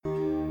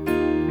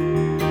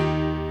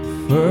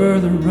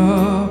further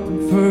up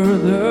and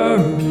further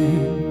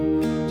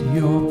into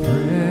your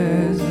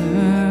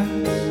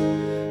presence,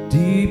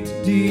 deep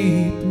to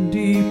deep and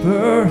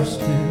deeper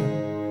still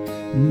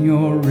in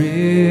your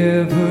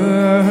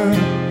river,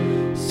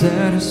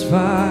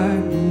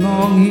 satisfied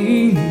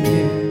longing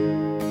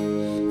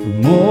for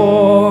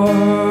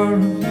more.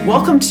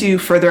 Welcome to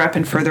Further Up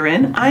and Further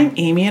In. I'm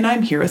Amy and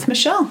I'm here with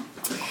Michelle.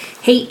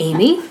 Hey,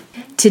 Amy.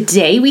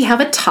 Today we have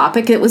a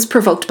topic that was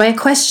provoked by a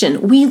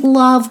question. We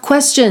love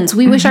questions.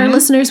 We wish our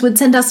listeners would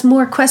send us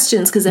more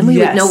questions because then we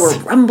would know we're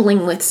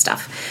rumbling with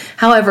stuff.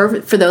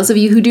 However, for those of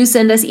you who do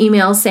send us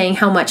emails saying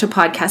how much a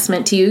podcast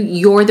meant to you,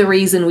 you're the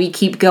reason we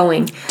keep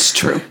going. It's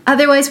true.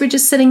 Otherwise, we're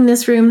just sitting in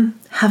this room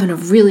having a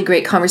really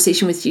great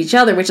conversation with each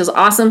other, which is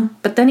awesome.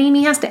 But then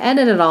Amy has to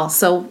edit it all,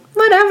 so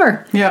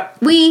whatever. Yeah.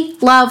 We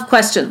love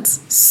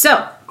questions.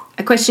 So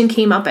a question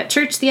came up at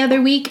church the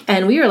other week,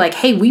 and we were like,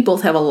 hey, we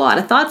both have a lot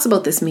of thoughts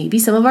about this. Maybe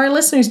some of our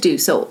listeners do.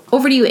 So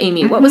over to you,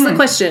 Amy. What was the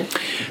question?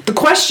 The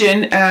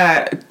question,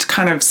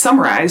 kind of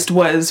summarized,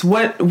 was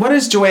what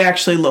does joy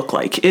actually look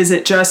like? Is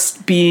it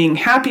just being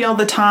happy all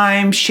the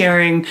time,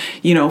 sharing,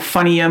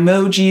 funny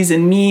emojis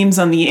and memes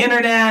on the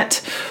internet?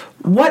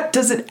 What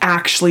does it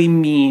actually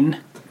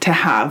mean to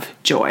have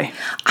joy?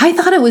 I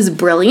thought it was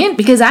brilliant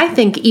because I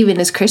think even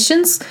as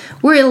Christians,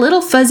 we're a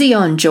little fuzzy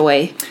on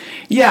joy.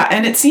 Yeah,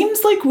 and it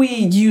seems like we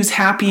use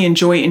happy and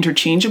joy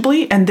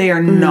interchangeably, and they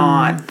are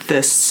not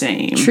the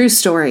same. True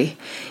story.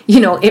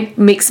 It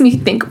makes me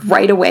think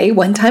right away.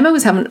 One time I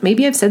was having,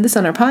 maybe I've said this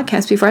on our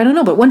podcast before, I don't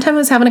know, but one time I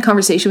was having a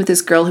conversation with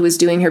this girl who was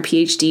doing her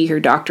PhD, her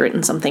doctorate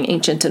in something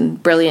ancient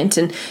and brilliant,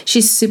 and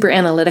she's super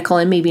analytical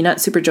and maybe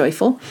not super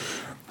joyful.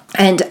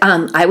 And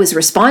I was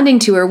responding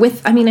to her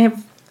with, I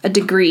have a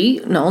degree,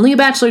 only a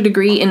bachelor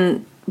degree,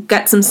 and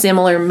got some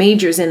similar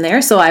majors in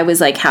there, so I was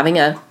like having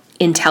a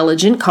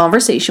intelligent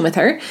conversation with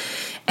her,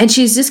 and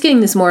she's just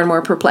getting this more and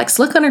more perplexed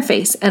look on her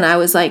face, and I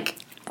was like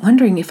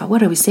wondering if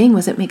what I was saying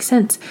wasn't make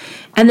sense.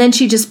 And then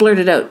she just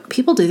blurted out,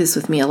 people do this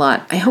with me a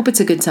lot, I hope it's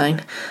a good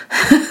sign.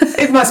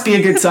 It must be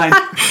a good sign.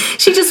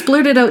 She just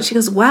blurted out, she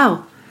goes,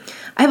 wow,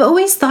 I've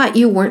always thought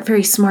you weren't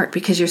very smart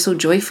because you're so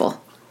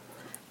joyful.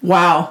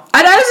 Wow.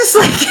 And I was just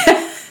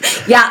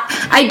like, yeah,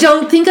 I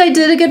don't think I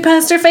did a good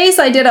pastor face.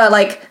 I did a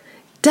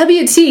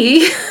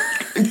WT.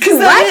 Because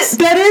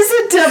that is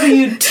a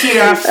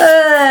WTF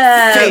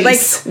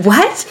face. Like,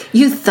 what?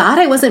 You thought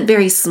I wasn't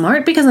very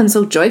smart because I'm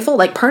so joyful?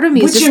 Like, part of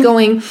me is just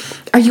going,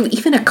 are you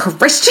even a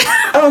Christian?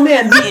 Oh,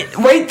 man.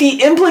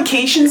 The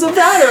implications of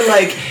that are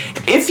like,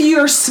 if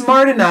you're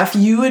smart enough,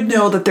 you would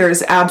know that there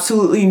is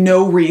absolutely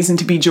no reason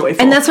to be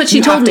joyful. And that's what she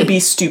told me. You have to be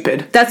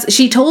stupid.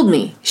 She told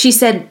me. She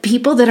said,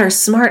 people that are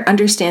smart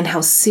understand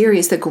how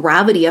serious the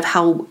gravity of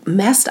how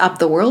messed up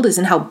the world is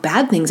and how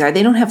bad things are.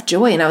 They don't have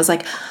joy. And I was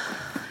like,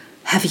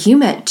 have you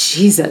met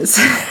Jesus?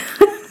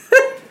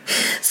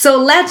 So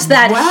let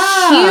that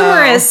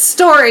humorous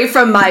story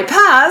from my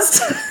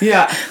past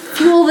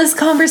fuel this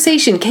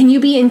conversation. Can you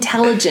be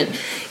intelligent?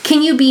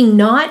 Can you be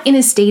not in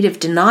a state of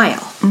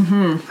denial?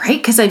 Right?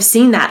 Because I've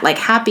seen that, like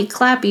happy,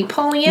 clappy,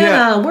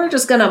 Pollyanna, we're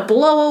just going to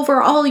blow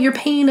over all your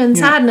pain and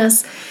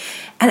sadness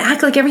and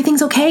act like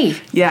everything's okay.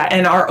 Yeah,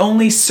 and are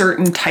only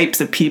certain types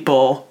of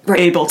people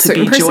able to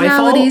certain be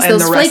joyful,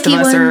 and the rest of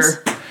us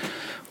are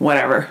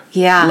whatever.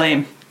 Yeah.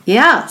 Lame.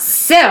 Yeah,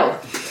 so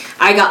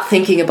I got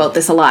thinking about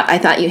this a lot. I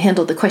thought you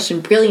handled the question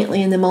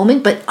brilliantly in the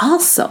moment, but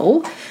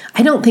also,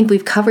 I don't think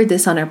we've covered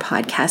this on our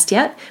podcast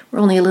yet. We're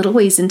only a little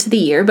ways into the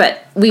year,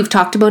 but we've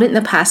talked about it in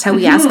the past, how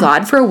we ask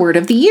God for a word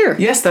of the year.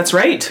 Yes, that's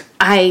right.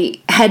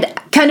 I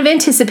had kind of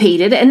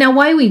anticipated, and now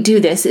why we do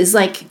this is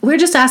like, we're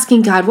just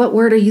asking God, what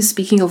word are you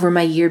speaking over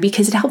my year?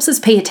 Because it helps us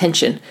pay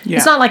attention. Yeah.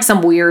 It's not like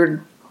some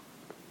weird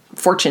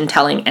fortune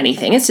telling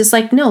anything. It's just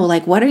like, no,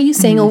 like, what are you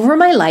saying over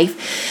my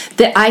life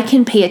that I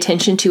can pay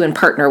attention to and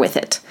partner with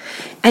it?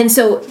 And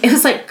so it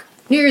was like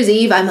New Year's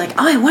Eve, I'm like,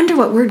 oh, I wonder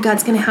what word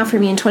God's going to have for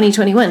me in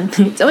 2021.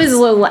 It's always a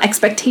little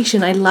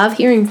expectation. I love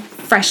hearing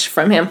fresh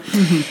from him.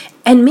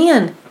 And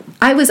man,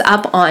 I was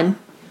up on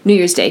New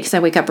Year's Day because I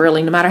wake up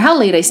early no matter how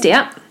late I stay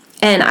up.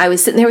 And I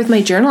was sitting there with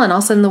my journal, and all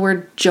of a sudden the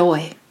word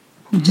joy,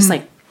 just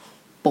like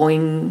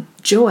boing,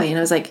 joy. And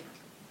I was like,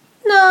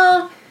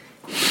 no,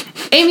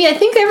 Amy, I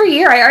think every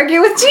year I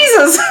argue with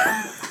Jesus.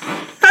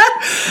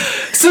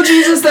 So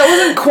Jesus, that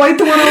wasn't quite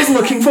the one I was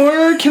looking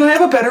for. Can I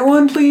have a better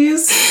one,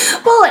 please?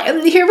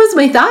 Well, here was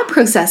my thought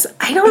process.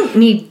 I don't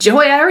need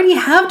joy. I already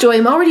have joy.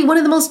 I'm already one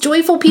of the most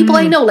joyful people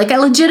I know. Like, I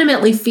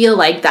legitimately feel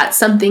like that's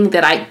something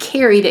that I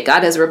carry, that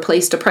God has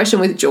replaced depression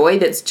with joy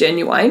that's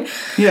genuine.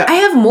 Yeah. I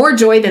have more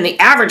joy than the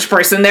average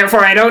person,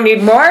 therefore I don't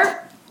need more.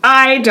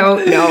 I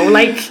don't know.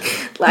 Like,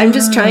 I'm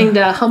just trying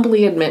to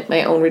humbly admit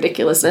my own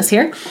ridiculousness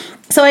here.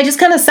 So I just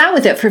kind of sat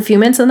with it for a few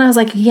minutes, and I was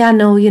like, yeah,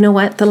 no, you know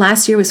what? The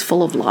last year was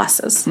full of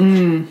losses.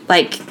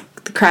 Like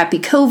the crappy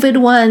COVID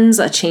ones,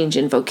 a change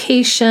in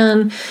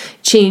vocation,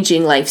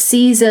 changing life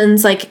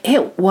seasons. Like,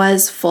 it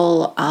was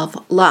full of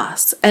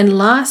loss. And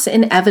loss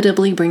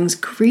inevitably brings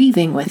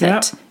grieving with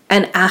it.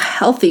 And a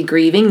healthy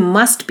grieving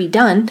must be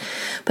done.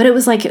 But it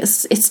was like,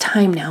 it's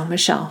time now,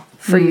 Michelle,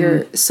 for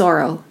your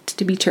sorrow to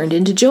to be turned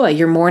into joy,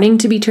 your mourning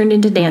to be turned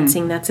into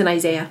dancing. That's in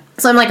Isaiah.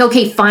 So I'm like,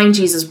 okay, fine,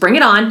 Jesus, bring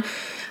it on.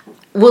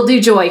 We'll do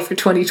joy for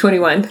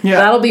 2021. Yeah.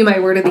 That'll be my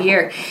word of the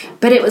year.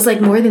 But it was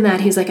like more than that.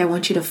 He's like, I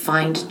want you to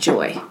find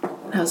joy.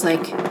 And I was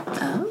like,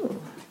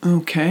 oh.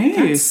 Okay.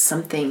 That's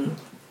something.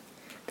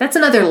 That's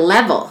another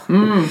level.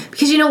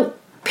 Because,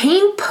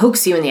 pain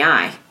pokes you in the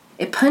eye.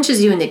 It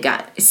punches you in the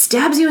gut. It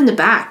stabs you in the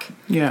back.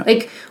 Yeah.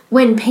 Like,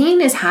 when pain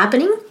is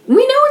happening,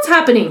 we know it's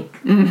happening.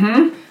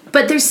 Mm-hmm.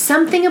 But there's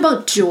something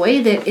about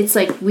joy that it's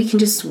like we can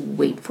just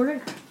wait for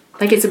it.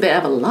 Like it's a bit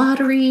of a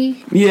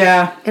lottery.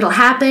 Yeah. It'll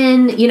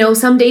happen.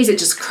 Some days it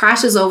just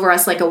crashes over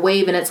us like a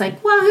wave and it's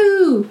like,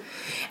 wahoo!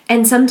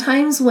 And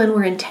sometimes when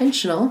we're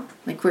intentional,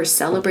 like we're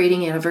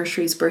celebrating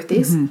anniversaries,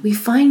 birthdays, we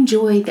find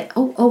joy that,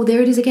 oh,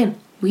 there it is again.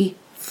 We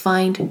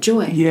find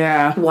joy.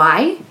 Yeah.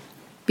 Why?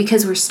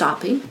 Because we're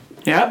stopping.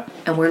 Yep.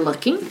 And we're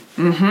looking.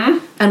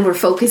 Mm-hmm. And we're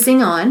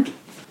focusing on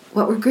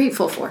what we're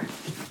grateful for.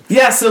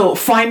 Yeah, so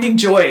finding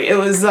joy. It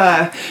was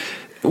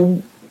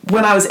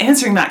when I was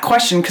answering that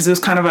question, because it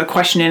was kind of a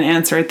question and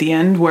answer at the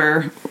end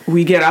where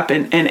we get up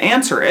and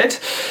answer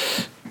it.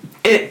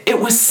 It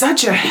was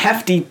such a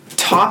hefty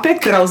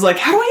topic that I was like,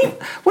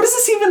 what is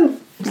this even,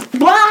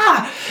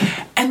 blah.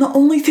 And the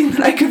only thing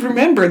that I could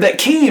remember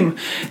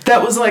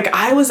that was like,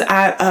 I was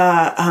at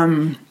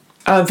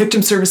a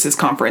victim services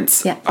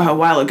conference a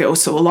while ago.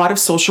 So a lot of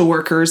social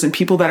workers and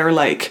people that are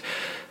like,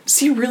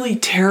 see really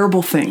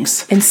terrible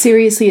things. And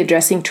seriously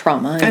addressing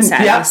trauma and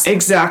sadness. Yeah,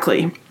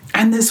 exactly.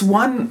 And this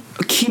one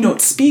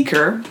keynote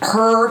speaker,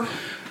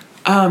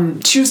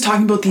 she was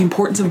talking about the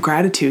importance of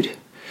gratitude.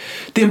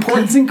 The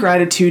importance in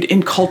gratitude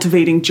in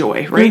cultivating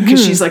joy, right?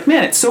 Because she's like,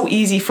 man, it's so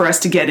easy for us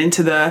to get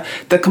into the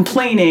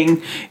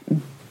complaining,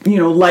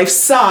 life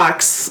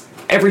sucks,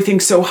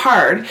 everything's so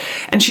hard.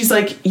 And she's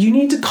like, you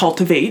need to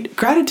cultivate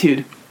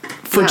gratitude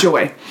for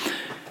joy.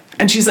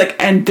 And she's like,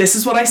 and this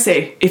is what I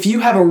say, if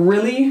you have a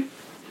really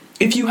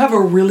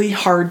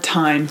hard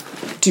time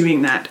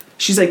doing that,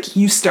 she's like,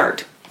 you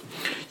start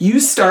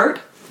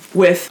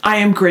with, I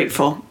am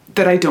grateful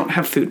that I don't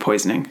have food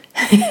poisoning.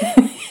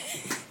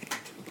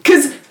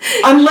 Because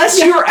unless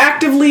you're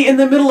actively in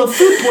the middle of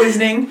food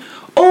poisoning,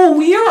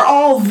 we are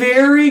all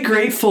very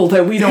grateful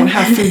that we don't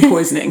have food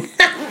poisoning.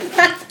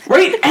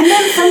 Right? And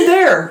then from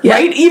there,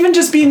 right? Even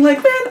just being like,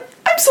 man,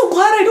 I'm so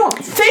glad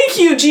thank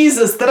you,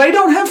 Jesus, that I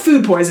don't have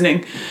food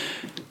poisoning.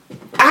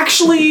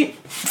 Actually,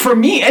 for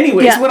me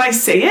anyways, when I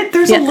say it,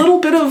 there's a little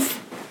bit of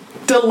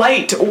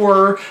delight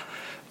or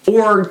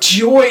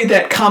joy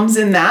that comes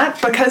in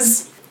that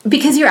because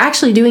you're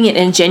actually doing it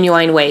in a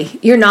genuine way.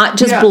 You're not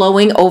just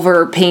blowing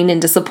over pain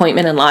and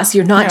disappointment and loss.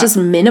 You're not just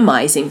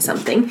minimizing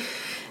something.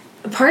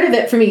 Part of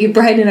it for me,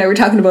 Brian and I were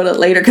talking about it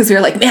later because we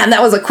were like, man,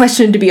 that was a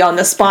question to be on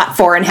the spot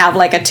for and have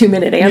like a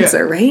 2-minute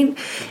answer, right?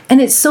 And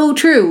it's so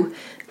true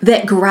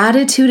that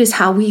gratitude is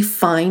how we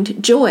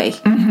find joy.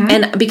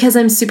 And because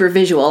I'm super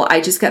visual, I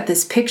just got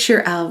this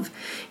picture of,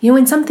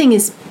 when something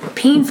is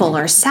painful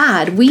or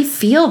sad, we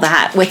feel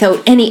that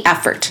without any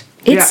effort.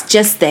 It's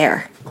just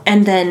there.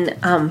 And then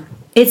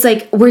it's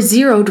like we're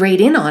zeroed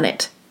right in on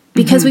it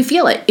because we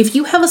feel it. If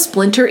you have a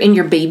splinter in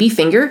your baby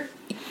finger,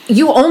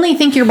 you only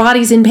think your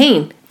body's in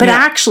pain, but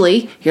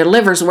actually your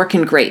liver's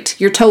working great.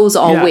 Your toes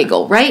all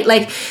wiggle, right?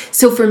 Like,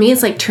 so for me,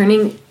 it's like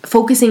changing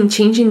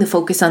the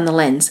focus on the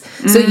lens.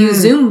 So you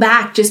zoom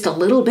back just a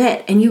little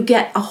bit and you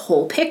get a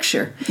whole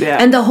picture. Yeah.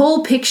 And the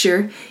whole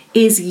picture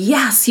is,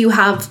 yes, you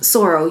have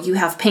sorrow, you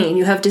have pain,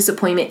 you have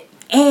disappointment,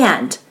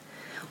 and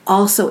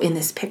also in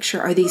this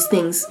picture are these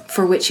things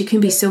for which you can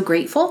be so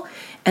grateful.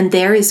 And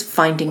there is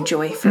finding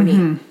joy for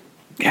me.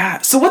 Yeah.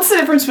 So what's the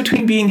difference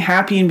between being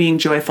happy and being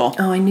joyful?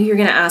 Oh, I knew you were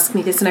going to ask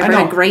me this, and I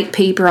read a great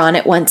paper on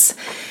it once.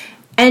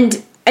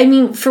 And I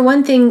mean, for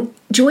one thing,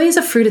 joy is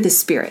a fruit of the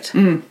Spirit.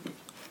 It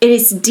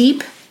is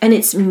deep and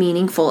it's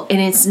meaningful, and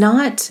it's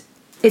not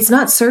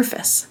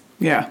surface.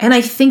 Yeah. And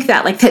I think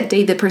that, like that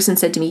day the person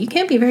said to me, you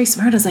can't be very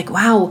smart. I was like,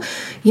 wow,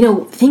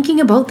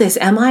 thinking about this,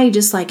 am I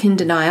just like in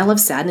denial of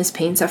sadness,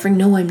 pain, suffering?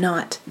 No, I'm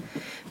not.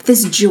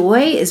 This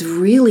joy is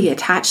really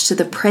attached to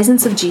the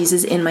presence of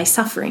Jesus in my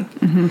suffering.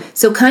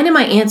 So kind of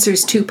my answer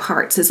is 2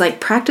 parts. Is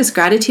like practice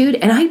gratitude,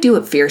 and I do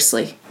it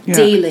fiercely,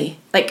 daily.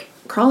 Like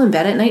crawl in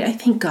bed at night, I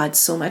thank God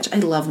so much. I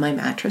love my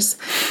mattress.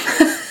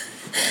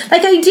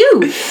 Like I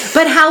do.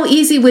 But how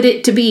easy would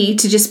it to be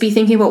to just be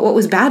thinking about what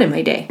was bad in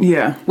my day?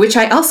 Yeah. Which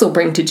I also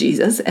bring to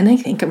Jesus, and I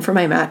thank him for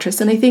my mattress,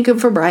 and I thank him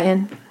for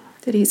Brian,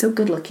 that he's so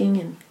good looking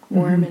and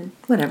warm and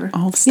whatever.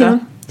 All the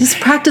stuff. Just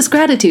practice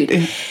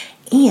gratitude.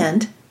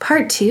 And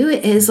part 2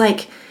 is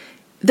like,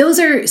 those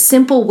are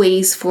simple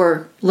ways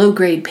for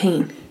low-grade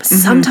pain. But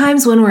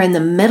sometimes when we're in the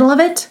middle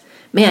of it,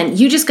 man,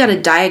 you just got a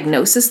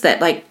diagnosis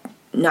that like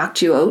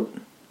knocked you out.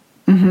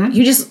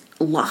 You just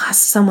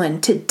lost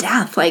someone to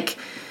death. Like,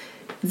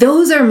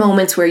 those are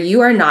moments where you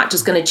are not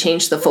just going to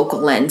change the focal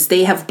lens.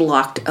 They have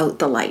blocked out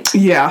the light.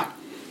 Yeah.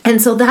 And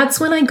so that's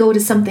when I go to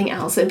something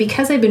else. And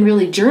because I've been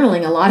really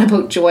journaling a lot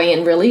about joy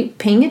and really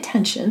paying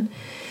attention,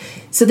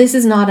 So this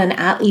is not an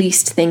at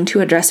least thing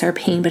to address our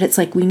pain, but it's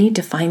like we need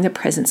to find the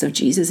presence of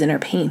Jesus in our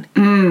pain.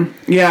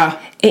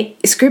 Yeah.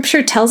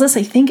 Scripture tells us,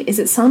 I think, is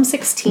it Psalm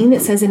 16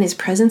 that says in his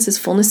presence is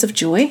fullness of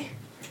joy?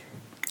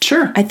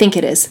 Sure. I think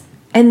it is.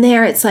 And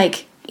there it's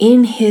like,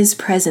 in his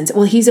presence.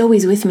 Well, he's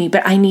always with me,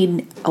 but I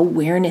need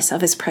awareness of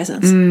his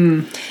presence.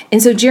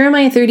 And so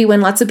Jeremiah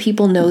 31, lots of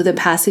people know the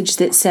passage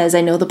that says,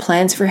 I know the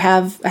plans I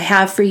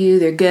have for you.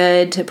 They're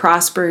good, to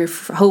prosper,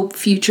 hope,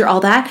 future,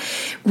 all that.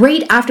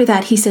 Right after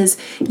that, he says,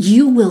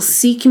 you will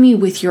seek me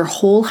with your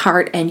whole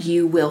heart and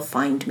you will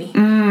find me.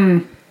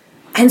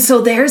 And so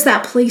there's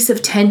that place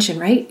of tension,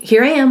 right?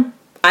 Here I am.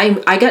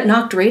 I got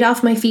knocked right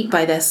off my feet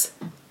by this.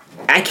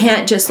 I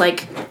can't just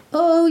like,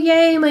 oh,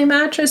 yay, my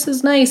mattress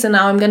is nice and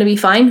now I'm going to be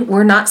fine.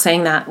 We're not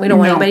saying that. We don't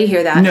want anybody to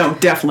hear that. No,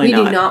 definitely not.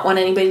 We do not want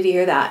anybody to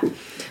hear that.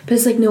 But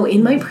it's like, no,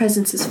 in my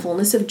presence is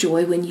fullness of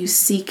joy. When you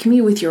seek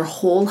me with your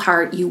whole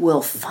heart, you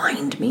will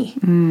find me.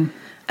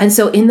 And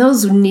so in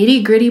those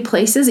nitty gritty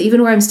places,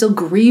 even where I'm still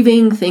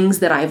grieving things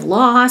that I've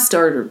lost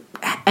or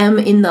am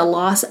in the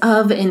loss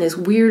of in this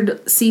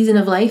weird season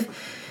of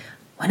life,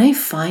 when I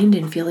find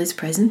and feel his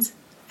presence,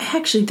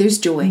 actually there's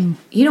joy.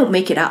 You don't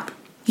make it up.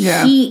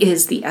 Yeah. He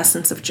is the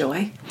essence of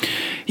joy.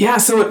 Yeah,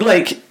 so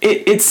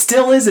it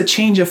still is a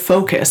change of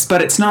focus, but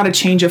it's not a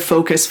change of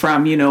focus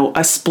from,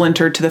 a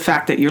splinter to the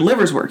fact that your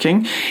liver's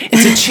working.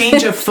 It's a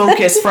change of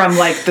focus from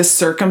like the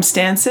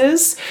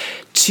circumstances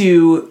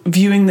to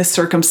viewing the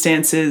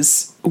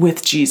circumstances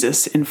with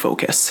Jesus in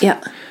focus.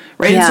 Yeah.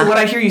 Right? Yeah. And so what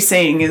I hear you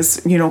saying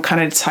is,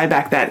 kind of tie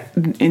back that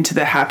into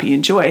the happy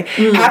and joy.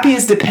 Happy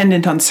is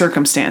dependent on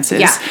circumstances.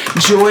 Yeah.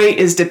 Joy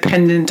is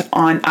dependent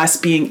on us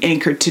being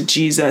anchored to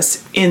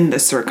Jesus in the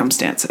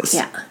circumstances.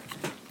 Yeah.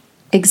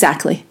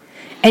 Exactly.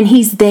 And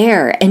he's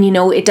there. And,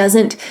 it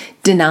doesn't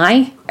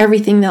deny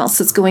everything else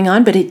that's going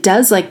on, but it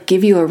does like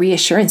give you a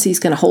reassurance he's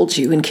going to hold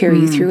you and carry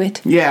you through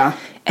it. Yeah.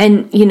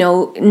 And,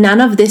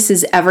 none of this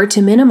is ever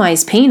to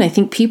minimize pain. I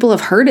think people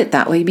have heard it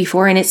that way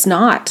before, and it's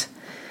not.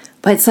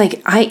 But it's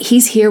like,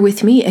 he's here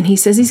with me, and he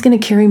says he's going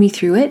to carry me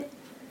through it.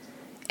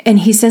 And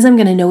he says I'm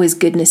going to know his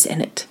goodness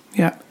in it.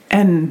 Yeah.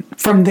 And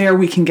from there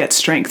we can get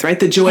strength, right?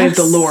 The joy of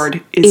the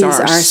Lord is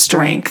our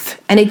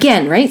strength. And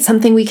again, right?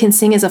 Something we can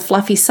sing as a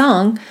fluffy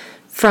song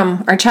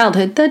from our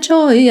childhood. The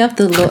joy of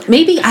the Lord.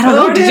 Maybe, I don't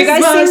know. Did you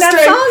guys sing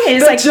that song?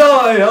 It's the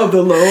joy of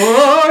the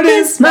Lord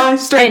is my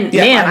strength. And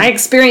man, I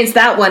experienced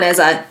that one as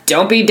a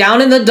don't be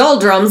down in the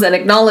doldrums and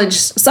acknowledge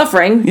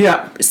suffering.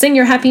 Yeah. Sing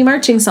your happy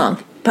marching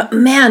song. But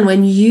man,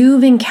 when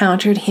you've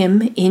encountered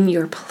him in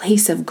your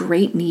place of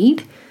great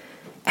need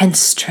and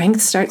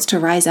strength starts to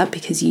rise up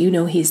because you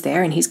know he's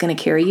there and he's going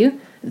to carry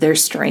you,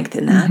 there's strength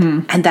in that.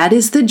 And that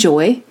is the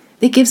joy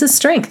that gives us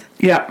strength.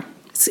 Yeah.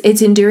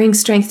 It's enduring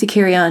strength to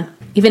carry on.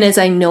 Even as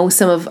I know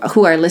some of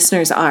who our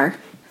listeners are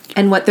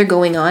and what they're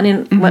going on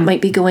and what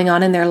might be going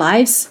on in their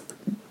lives,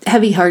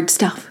 heavy, hard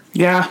stuff.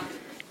 Yeah.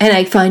 And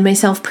I find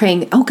myself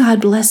praying, oh God,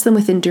 bless them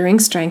with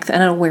enduring strength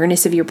and an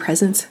awareness of your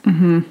presence.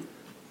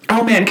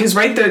 Oh man, because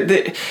right,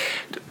 the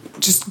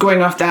just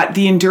going off that,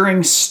 the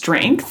enduring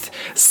strength,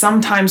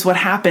 sometimes what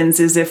happens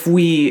is if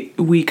we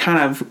kind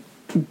of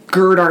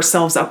gird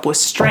ourselves up with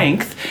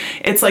strength,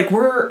 it's like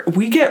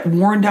we get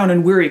worn down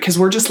and weary because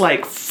we're just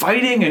like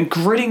fighting and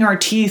gritting our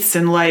teeth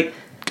and like,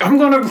 I'm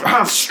going to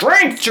have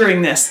strength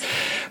during this.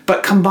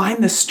 But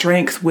combine the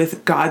strength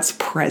with God's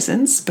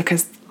presence,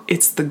 because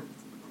it's the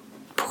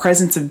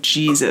presence of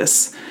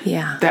Jesus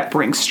that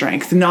brings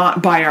strength,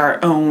 not by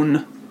our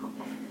own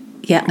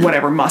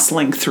whatever,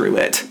 muscling through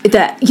it.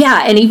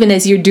 And even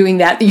as you're doing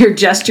that, your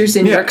gestures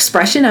and your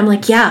expression, I'm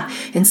like,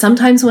 and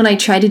sometimes when I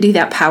try to do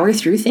that power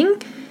through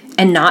thing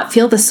and not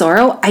feel the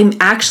sorrow, I'm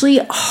actually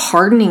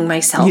hardening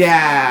myself,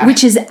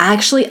 which is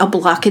actually a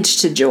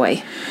blockage to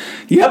joy.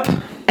 Yep.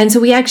 And so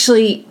we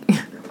actually,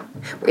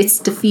 it's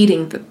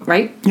defeating,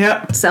 right?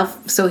 Yep.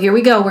 So here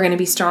we go, we're going to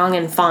be strong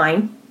and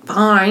fine,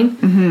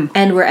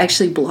 and we're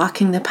actually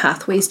blocking the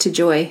pathways to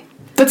joy.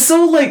 That's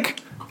so like,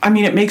 I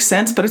mean, it makes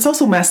sense, but it's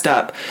also messed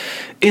up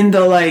in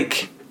the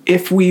like,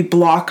 if we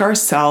block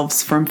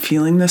ourselves from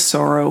feeling the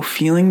sorrow,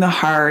 feeling the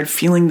hard,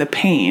 feeling the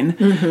pain,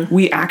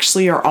 we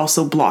actually are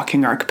also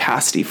blocking our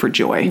capacity for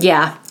joy.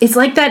 Yeah. It's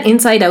like that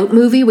Inside Out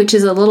movie, which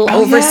is a little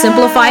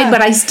oversimplified,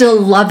 but I still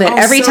love it.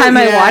 Every time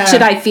I watch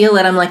it, I feel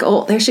it. I'm like,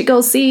 oh, there she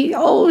goes. See,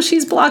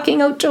 she's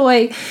blocking out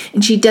joy.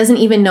 And she doesn't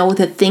even know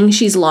the thing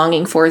she's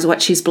longing for is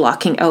what she's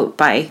blocking out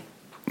by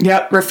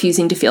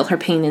refusing to feel her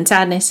pain and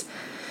sadness.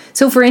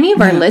 So for any of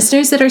our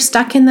listeners that are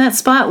stuck in that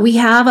spot, we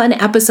have an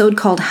episode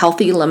called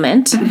Healthy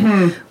Lament,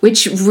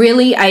 which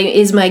really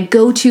is my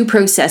go-to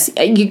process.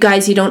 You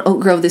guys, you don't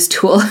outgrow this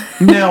tool.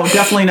 No,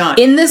 definitely not.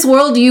 In this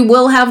world, you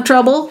will have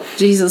trouble,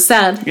 Jesus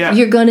said. Yeah.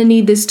 You're going to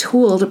need this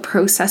tool to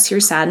process your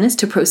sadness,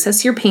 to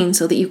process your pain,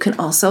 so that you can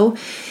also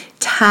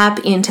tap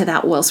into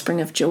that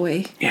wellspring of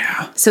joy.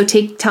 Yeah. So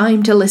take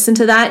time to listen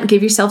to that and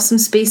give yourself some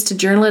space to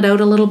journal it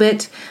out a little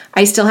bit.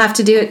 I still have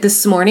to do it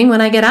this morning when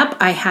I get up.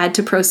 I had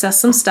to process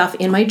some stuff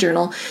in my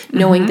journal,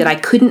 knowing that I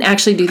couldn't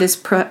actually do this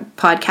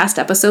podcast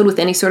episode with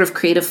any sort of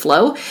creative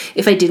flow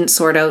if I didn't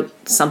sort out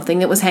something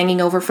that was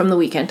hanging over from the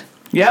weekend.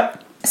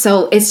 Yep.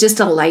 So it's just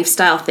a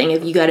lifestyle thing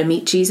of you got to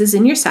meet Jesus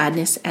in your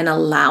sadness and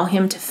allow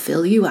him to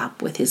fill you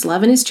up with his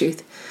love and his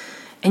truth,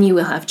 and you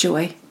will have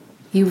joy.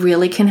 You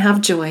really can have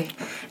joy.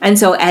 And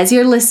so as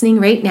you're listening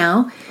right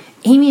now,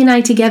 Amy and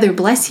I together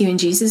bless you in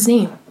Jesus'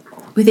 name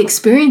with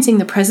experiencing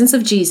the presence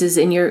of Jesus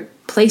in your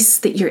place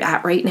that you're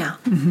at right now.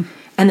 Mm-hmm.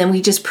 And then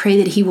we just pray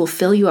that he will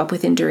fill you up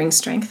with enduring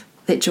strength,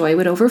 that joy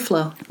would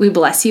overflow. We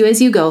bless you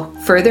as you go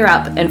further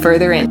up and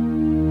further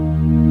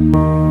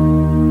in.